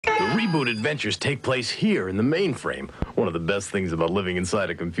ReBoot adventures take place here in the mainframe. One of the best things about living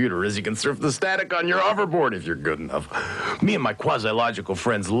inside a computer is you can surf the static on your hoverboard if you're good enough. Me and my quasi-logical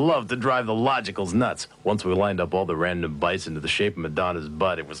friends love to drive the logicals nuts. Once we lined up all the random bytes into the shape of Madonna's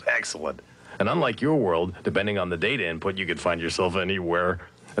butt, it was excellent. And unlike your world, depending on the data input, you could find yourself anywhere.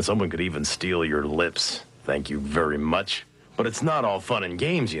 And someone could even steal your lips. Thank you very much. But it's not all fun and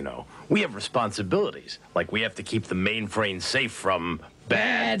games, you know. We have responsibilities, like we have to keep the mainframe safe from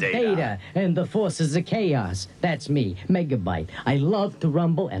bad data. And the forces of chaos. That's me, Megabyte. I love to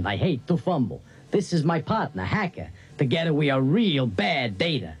rumble and I hate to fumble. This is my partner, Hacker. Together we are real bad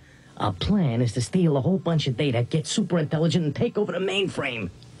data. Our plan is to steal a whole bunch of data, get super intelligent, and take over the mainframe.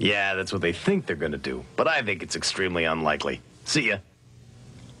 Yeah, that's what they think they're gonna do, but I think it's extremely unlikely. See ya.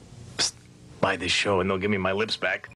 Psst, buy this show and they'll give me my lips back.